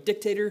tyrant, no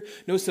dictator,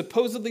 no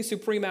supposedly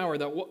supreme power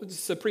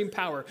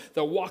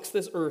that walks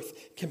this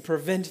earth can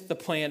prevent the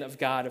plan of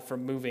God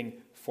from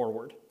moving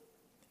forward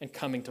and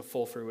coming to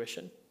full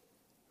fruition.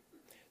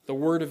 The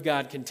word of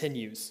God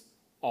continues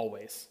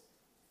always.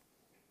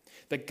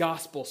 The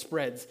gospel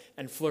spreads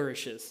and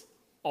flourishes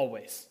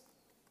always.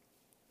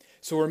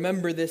 So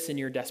remember this in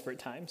your desperate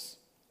times.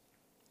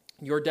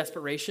 Your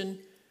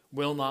desperation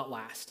will not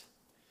last.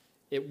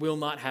 It will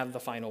not have the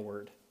final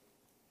word.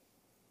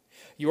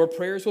 Your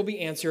prayers will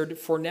be answered,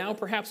 for now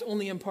perhaps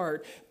only in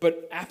part,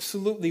 but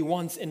absolutely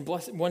one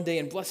day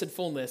in blessed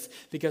fullness,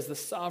 because the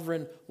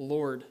sovereign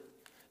Lord,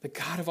 the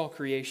God of all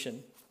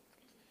creation,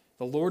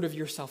 the Lord of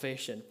your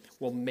salvation,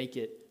 will make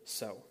it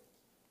so.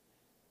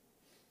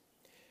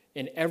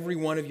 In every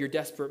one of your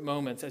desperate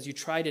moments, as you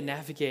try to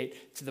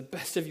navigate to the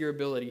best of your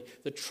ability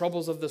the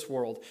troubles of this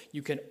world,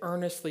 you can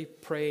earnestly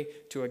pray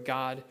to a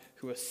God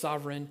who is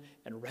sovereign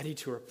and ready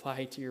to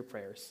reply to your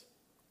prayers,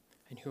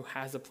 and who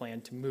has a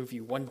plan to move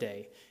you one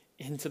day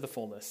into the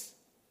fullness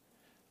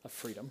of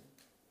freedom.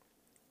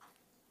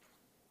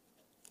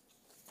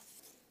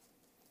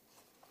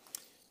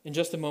 In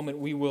just a moment,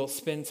 we will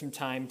spend some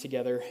time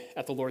together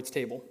at the Lord's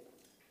table.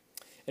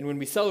 And when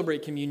we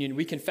celebrate communion,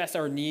 we confess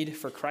our need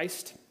for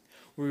Christ.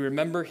 We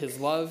remember his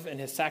love and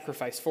his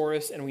sacrifice for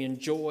us, and we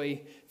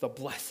enjoy the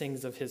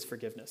blessings of his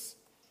forgiveness.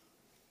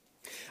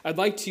 I'd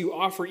like to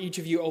offer each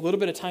of you a little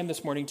bit of time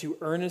this morning to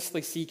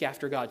earnestly seek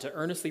after God, to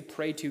earnestly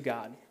pray to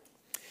God.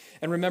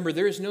 And remember,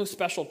 there is no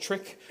special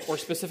trick or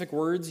specific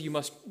words you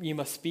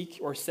must speak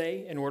or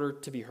say in order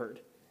to be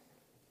heard.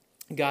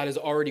 God is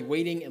already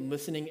waiting and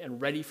listening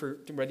and ready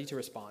to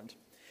respond.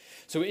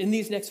 So in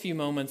these next few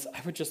moments, I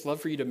would just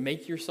love for you to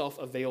make yourself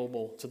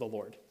available to the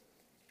Lord.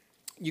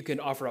 You can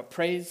offer up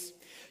praise,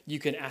 you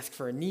can ask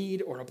for a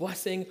need or a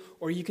blessing,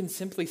 or you can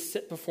simply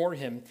sit before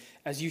him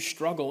as you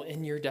struggle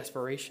in your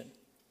desperation.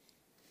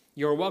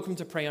 You're welcome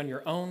to pray on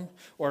your own,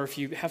 or if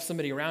you have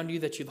somebody around you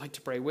that you'd like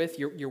to pray with,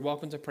 you're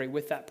welcome to pray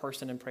with that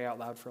person and pray out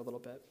loud for a little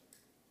bit.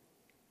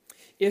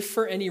 If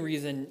for any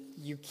reason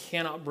you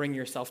cannot bring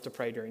yourself to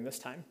pray during this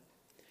time,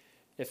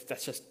 if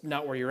that's just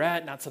not where you're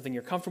at, not something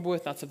you're comfortable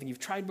with, not something you've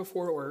tried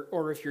before,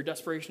 or if your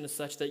desperation is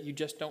such that you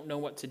just don't know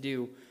what to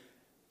do,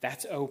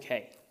 that's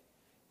okay.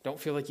 Don't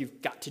feel like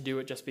you've got to do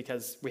it just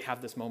because we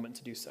have this moment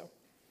to do so.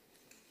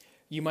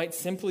 You might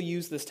simply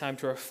use this time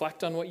to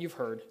reflect on what you've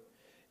heard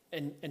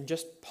and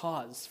just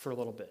pause for a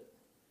little bit.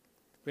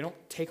 We don't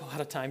take a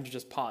lot of time to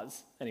just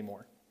pause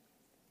anymore.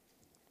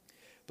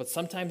 But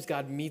sometimes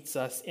God meets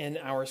us in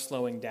our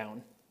slowing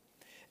down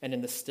and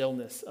in the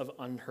stillness of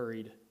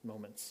unhurried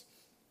moments.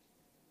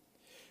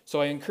 So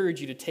I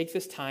encourage you to take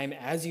this time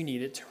as you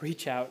need it to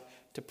reach out,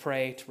 to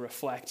pray, to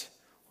reflect,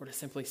 or to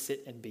simply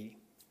sit and be.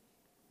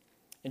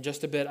 In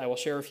just a bit, I will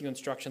share a few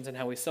instructions on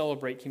how we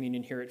celebrate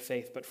communion here at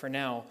Faith, but for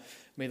now,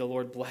 may the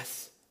Lord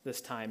bless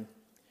this time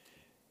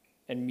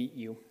and meet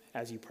you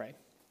as you pray.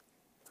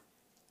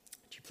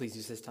 Would you please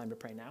use this time to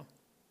pray now?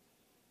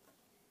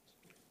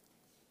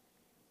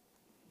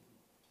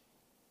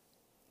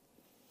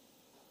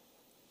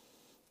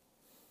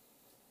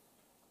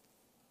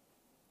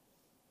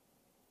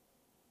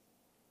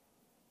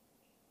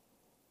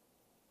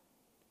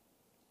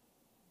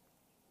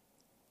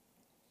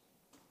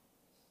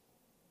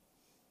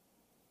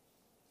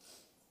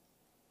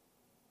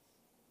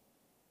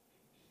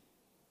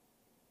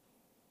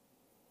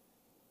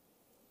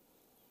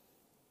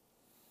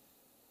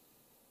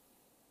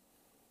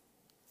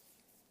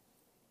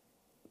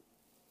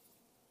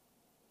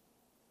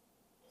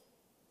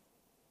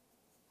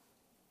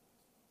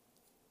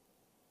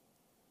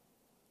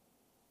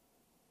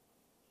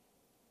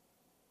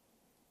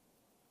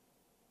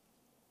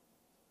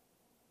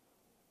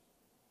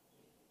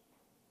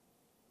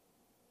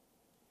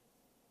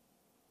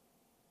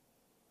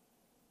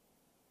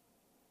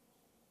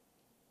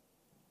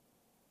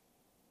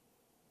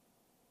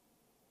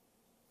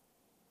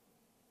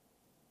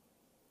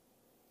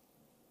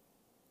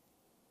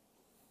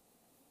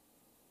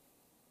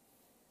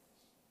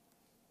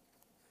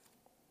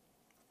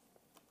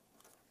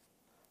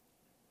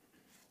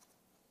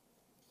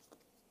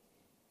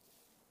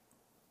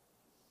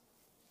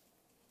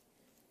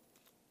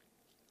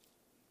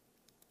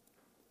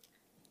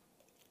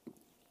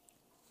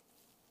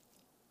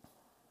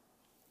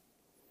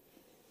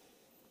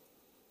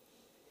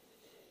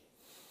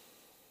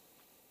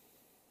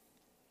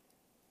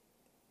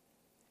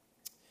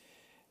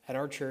 At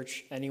our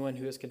church, anyone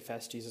who has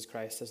confessed Jesus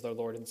Christ as their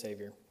Lord and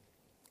Savior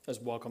is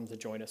welcome to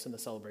join us in the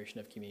celebration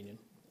of communion.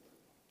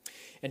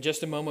 In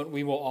just a moment,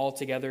 we will all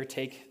together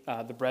take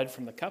the bread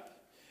from the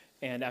cup,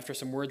 and after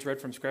some words read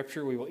from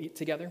Scripture, we will eat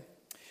together.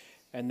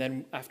 And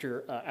then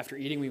after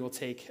eating, we will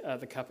take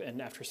the cup,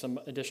 and after some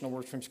additional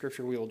words from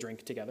Scripture, we will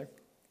drink together.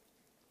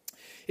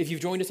 If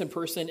you've joined us in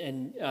person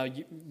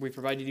and we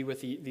provided you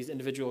with these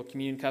individual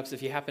communion cups,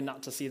 if you happen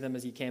not to see them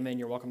as you came in,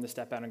 you're welcome to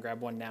step out and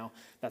grab one now.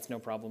 That's no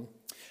problem.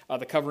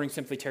 The covering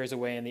simply tears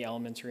away and the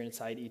elements are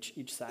inside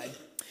each side.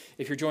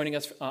 If you're joining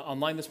us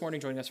online this morning,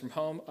 joining us from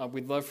home,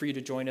 we'd love for you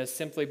to join us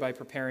simply by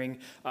preparing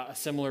a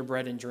similar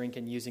bread and drink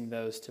and using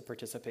those to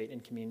participate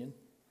in communion.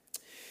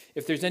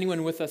 If there's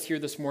anyone with us here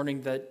this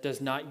morning that does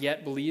not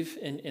yet believe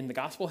in the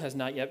gospel, has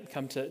not yet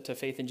come to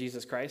faith in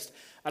Jesus Christ,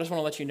 I just want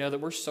to let you know that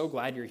we're so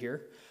glad you're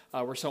here.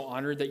 We're so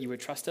honored that you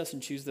would trust us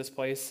and choose this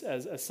place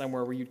as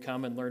somewhere where you'd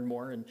come and learn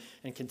more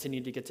and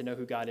continue to get to know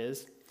who God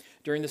is.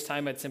 During this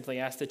time, I'd simply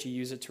ask that you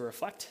use it to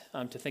reflect,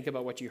 to think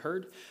about what you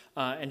heard,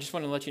 and just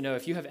want to let you know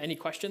if you have any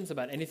questions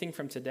about anything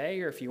from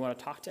today, or if you want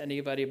to talk to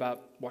anybody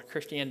about what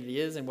Christianity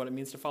is and what it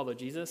means to follow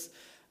Jesus,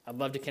 I'd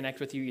love to connect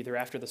with you either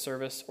after the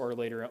service or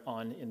later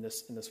on in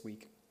this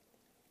week.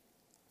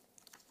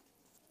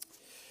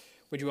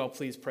 Would you all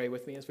please pray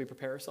with me as we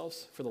prepare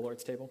ourselves for the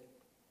Lord's table?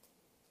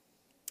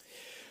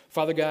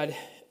 Father God,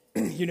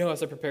 you know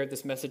as I prepared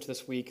this message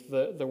this week,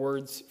 the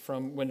words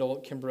from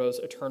Wendell Kimbrough's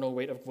Eternal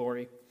Weight of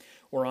Glory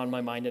were on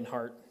my mind and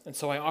heart. And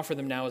so I offer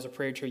them now as a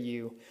prayer to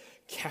you,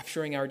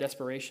 capturing our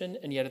desperation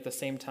and yet at the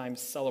same time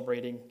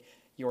celebrating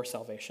your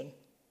salvation.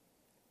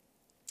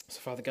 So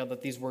Father God,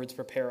 let these words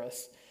prepare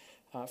us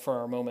for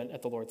our moment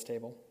at the Lord's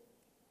table.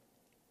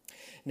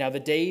 Now the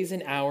days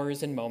and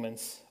hours and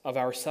moments of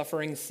our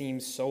suffering seem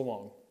so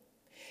long,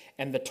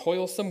 and the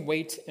toilsome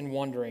wait and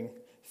wandering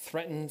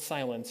threaten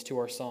silence to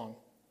our song.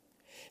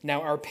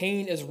 Now our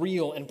pain is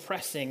real and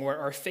pressing, where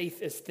our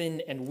faith is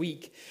thin and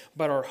weak,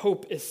 but our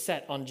hope is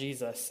set on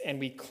Jesus, and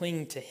we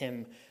cling to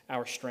him,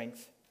 our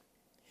strength.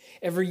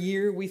 Every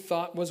year we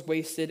thought was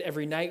wasted,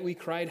 every night we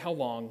cried, how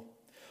long?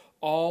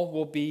 All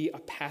will be a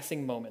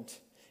passing moment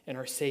in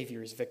our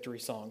Savior's victory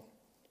song.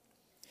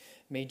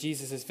 May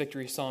Jesus'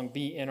 victory song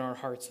be in our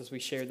hearts as we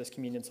share this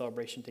communion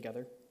celebration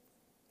together.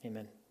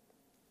 Amen.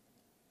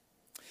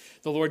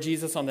 The Lord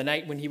Jesus, on the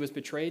night when he was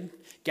betrayed,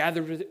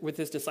 gathered with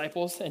his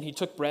disciples, and he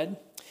took bread,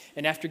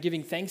 and after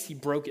giving thanks, he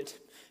broke it.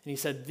 And he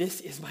said,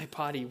 "This is my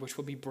body, which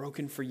will be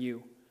broken for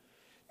you.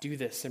 Do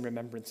this in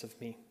remembrance of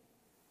me."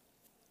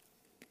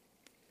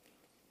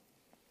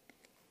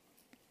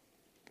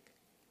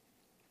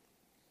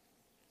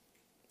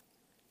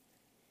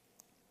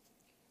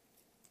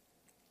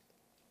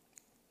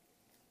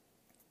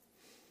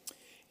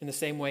 In the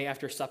same way,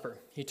 after supper,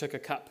 he took a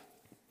cup,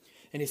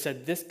 and he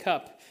said, "This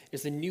cup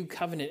is the new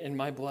covenant in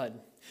my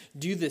blood.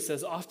 Do this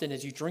as often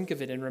as you drink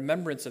of it in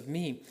remembrance of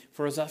me.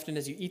 For as often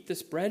as you eat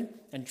this bread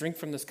and drink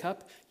from this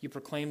cup, you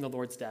proclaim the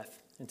Lord's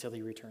death until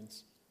he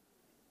returns."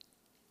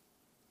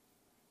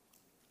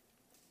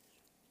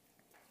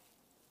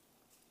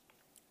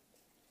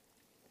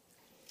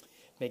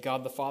 May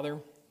God the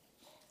Father,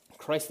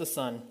 Christ the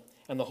Son,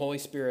 and the Holy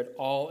Spirit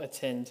all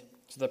attend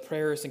to the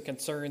prayers and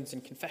concerns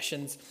and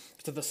confessions,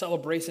 to the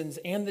celebrations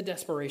and the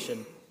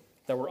desperation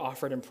that were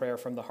offered in prayer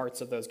from the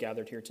hearts of those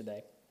gathered here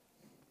today.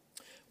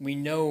 We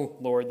know,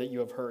 Lord, that you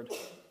have heard,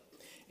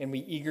 and we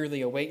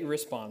eagerly await your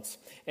response,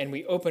 and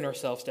we open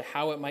ourselves to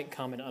how it might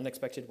come in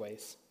unexpected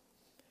ways.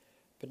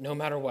 But no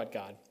matter what,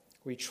 God,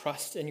 we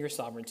trust in your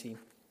sovereignty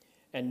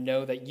and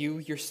know that you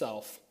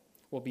yourself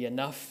will be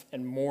enough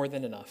and more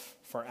than enough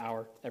for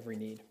our every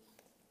need.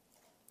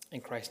 In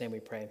Christ's name we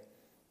pray.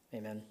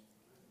 Amen.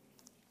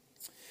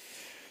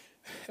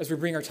 As we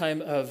bring our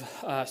time of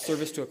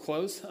service to a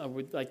close, I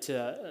would like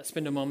to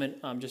spend a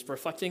moment just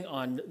reflecting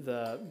on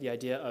the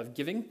idea of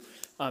giving.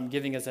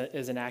 Giving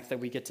is an act that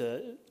we get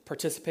to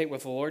participate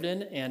with the Lord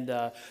in.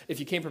 And if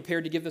you came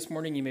prepared to give this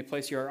morning, you may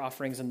place your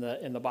offerings in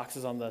the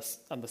boxes on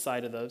the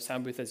side of the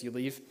sound booth as you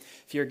leave.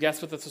 If you're a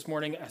guest with us this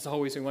morning, as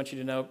always, we want you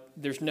to know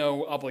there's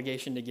no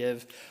obligation to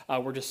give.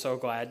 We're just so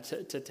glad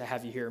to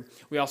have you here.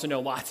 We also know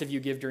lots of you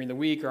give during the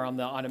week or on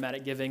the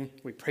automatic giving.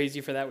 We praise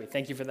you for that. We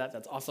thank you for that.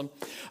 That's awesome.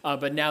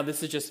 But now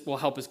this is just will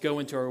help us go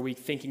into our week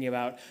thinking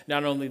about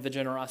not only the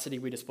generosity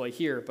we display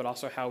here, but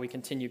also how we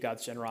continue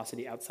God's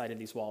generosity outside of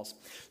these walls.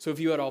 So if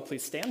you at all,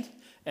 please stand,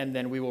 and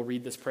then we will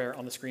read this prayer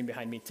on the screen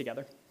behind me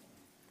together.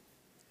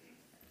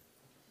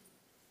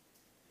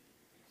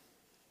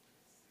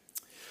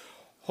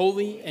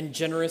 Holy and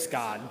generous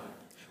God,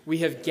 we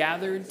have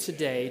gathered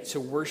today to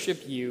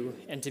worship you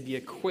and to be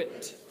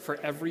equipped for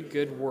every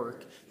good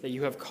work that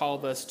you have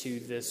called us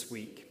to this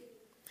week.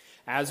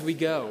 As we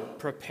go,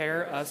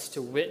 prepare us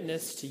to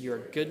witness to your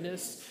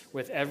goodness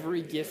with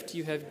every gift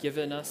you have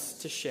given us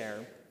to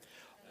share.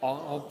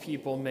 All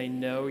people may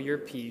know your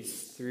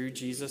peace through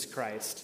Jesus Christ.